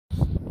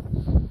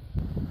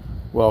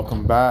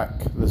Welcome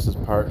back. This is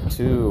part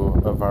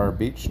 2 of our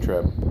beach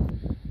trip.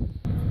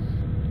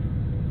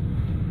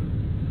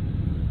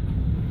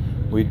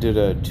 We did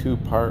a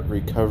 2-part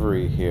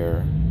recovery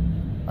here.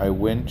 I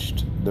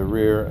winched the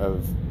rear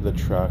of the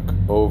truck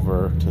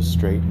over to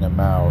straighten him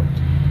out.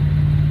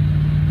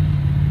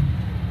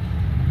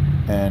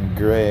 And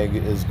Greg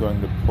is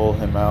going to pull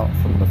him out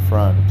from the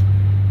front.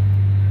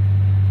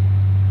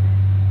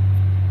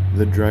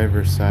 The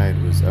driver's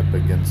side was up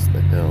against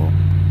the hill.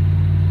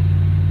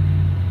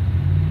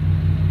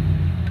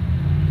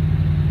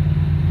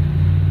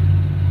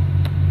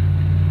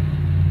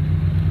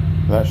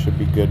 That should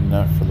be good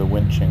enough for the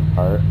winching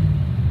part.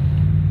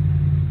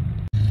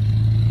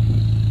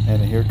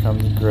 And here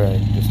comes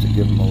Greg, just to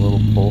give him a little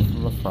pull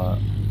from the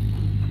front.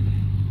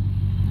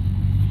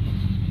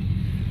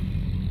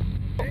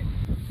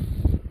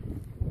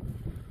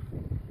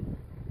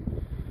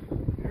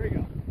 There we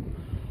go.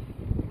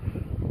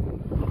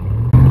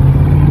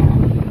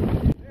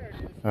 There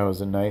it is. That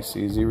was a nice,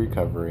 easy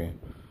recovery.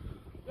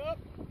 Up.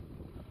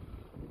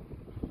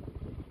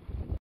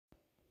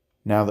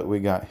 Now that we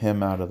got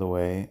him out of the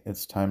way,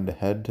 it's time to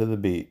head to the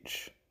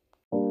beach.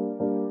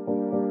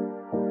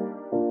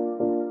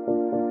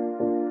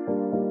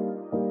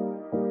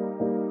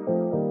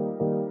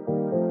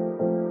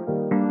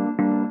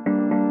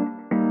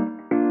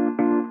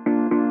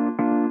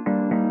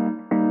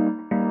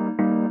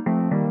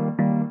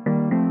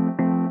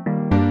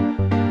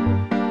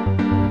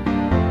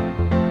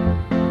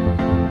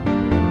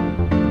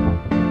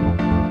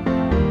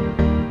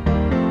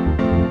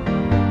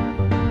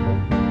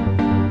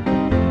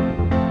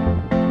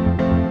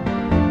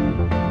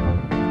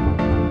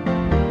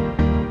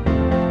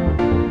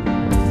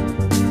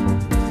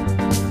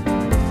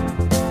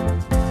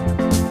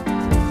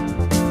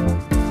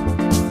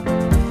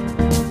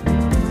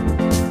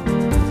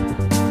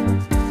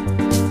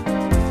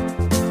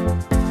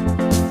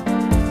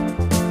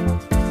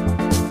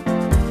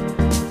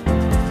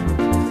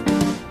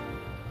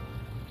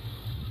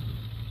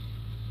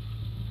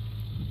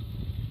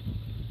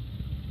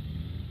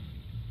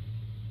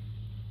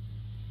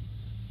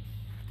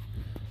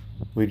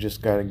 We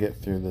just got to get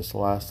through this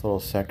last little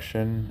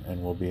section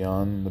and we'll be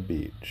on the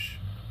beach.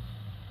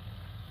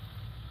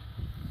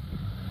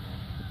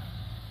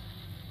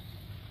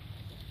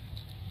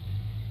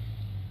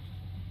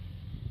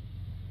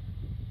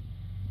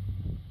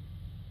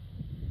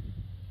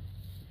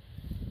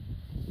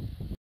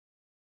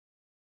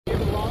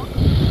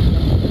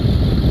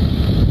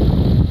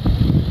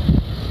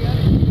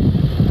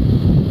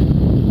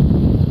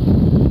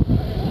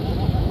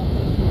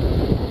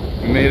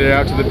 We made it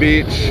out to the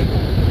beach.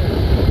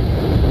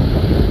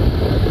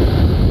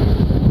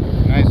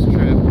 Nice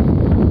trip.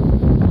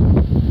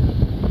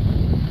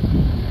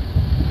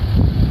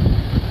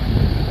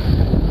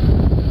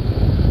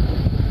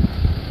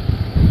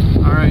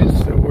 Alright,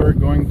 so we're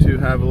going to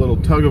have a little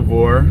tug of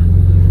war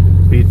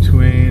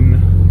between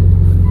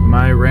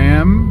my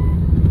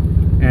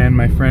Ram and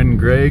my friend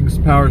Greg's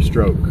Power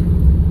Stroke.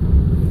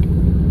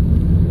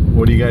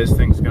 What do you guys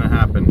think is going to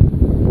happen?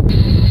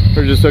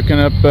 We're just hooking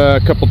up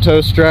a couple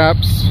tow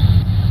straps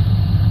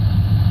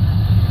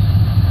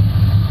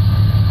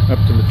up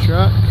to the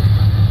truck.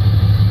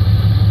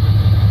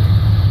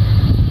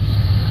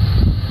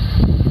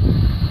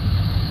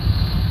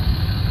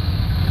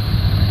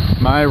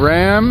 My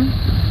Ram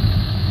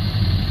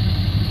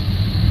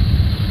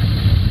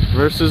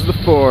versus the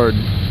Ford.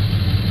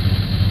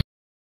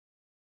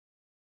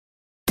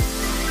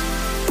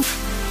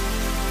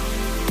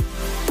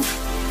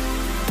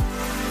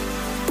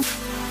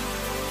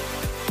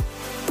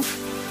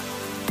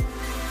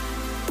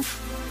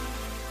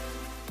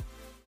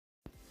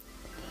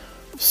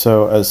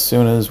 So as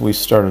soon as we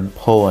started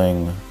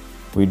pulling,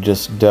 we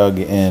just dug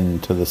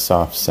into the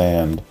soft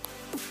sand.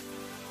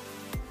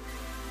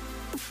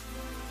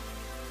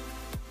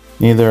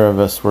 Neither of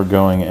us were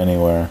going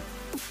anywhere.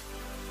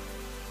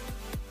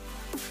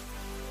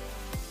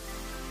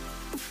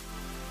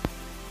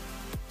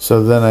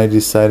 So then I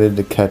decided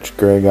to catch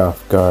Greg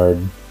off guard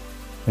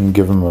and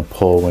give him a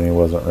pull when he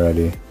wasn't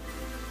ready.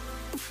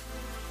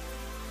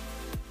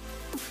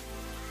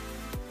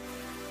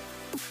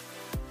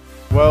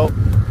 Well,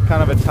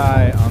 kind of a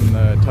tie on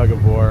the tug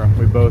of war.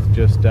 We both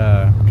just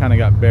kind of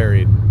got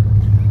buried,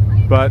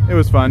 but it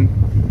was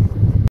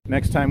fun.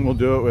 Next time we'll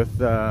do it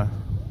with a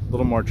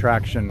little more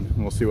traction and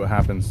we'll see what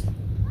happens.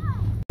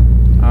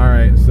 All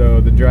right,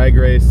 so the drag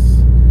race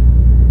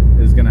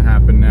is gonna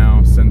happen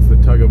now. Since the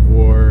tug of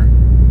war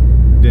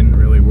didn't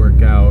really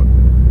work out,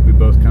 we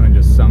both kind of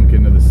just sunk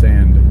into the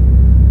sand.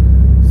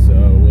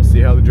 So we'll see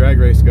how the drag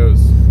race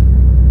goes.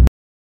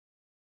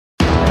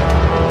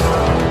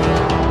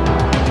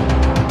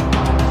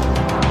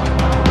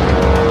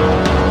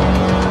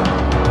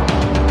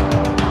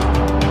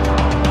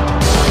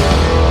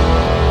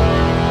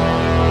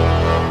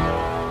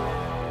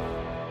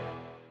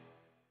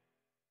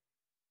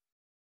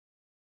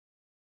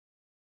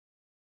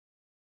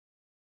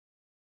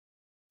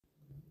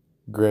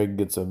 Greg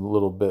gets a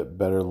little bit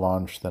better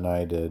launch than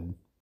I did.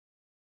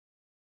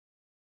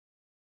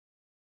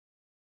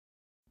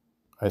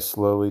 I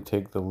slowly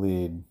take the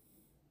lead.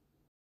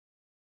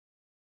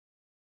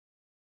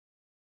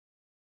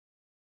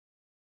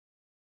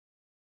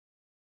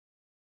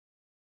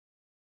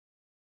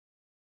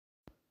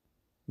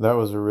 That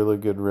was a really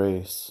good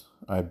race.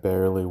 I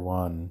barely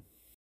won.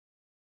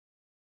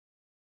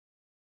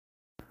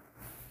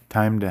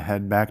 Time to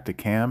head back to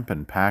camp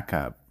and pack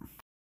up.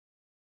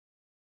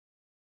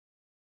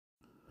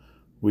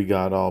 We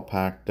got all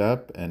packed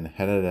up and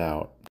headed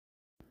out.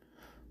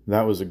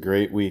 That was a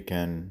great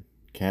weekend.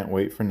 Can't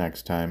wait for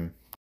next time.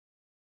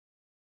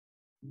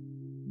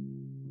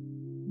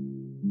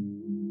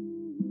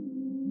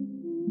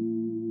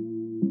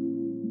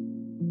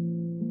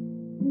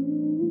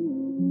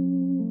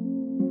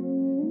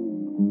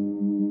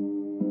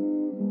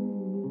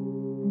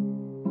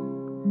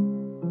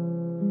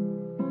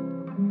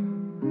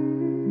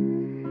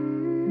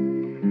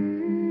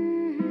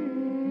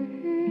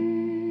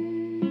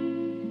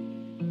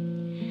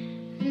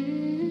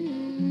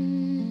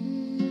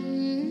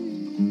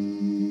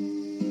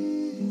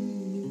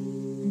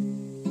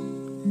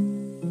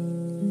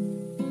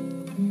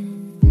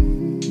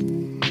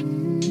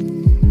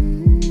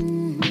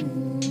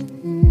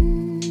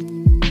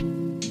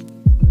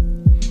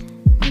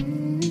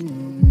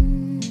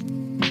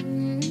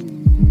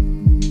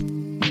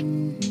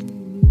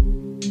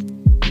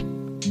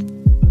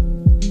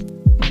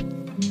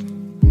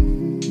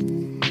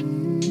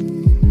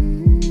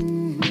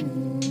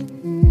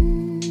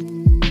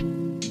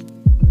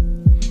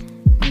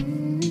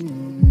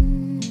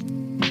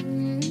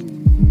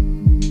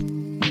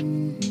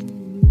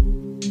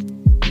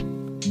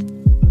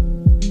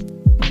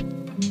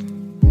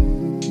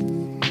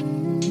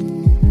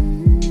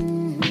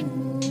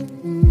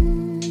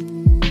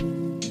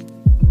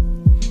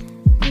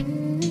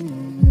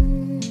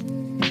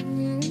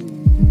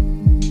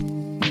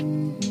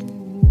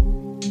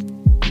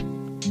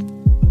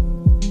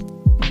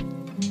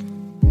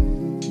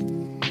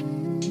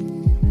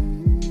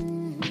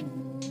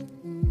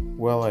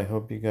 Well, I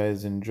hope you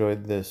guys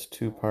enjoyed this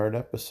 2-part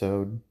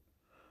episode.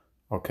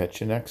 I'll catch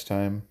you next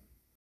time.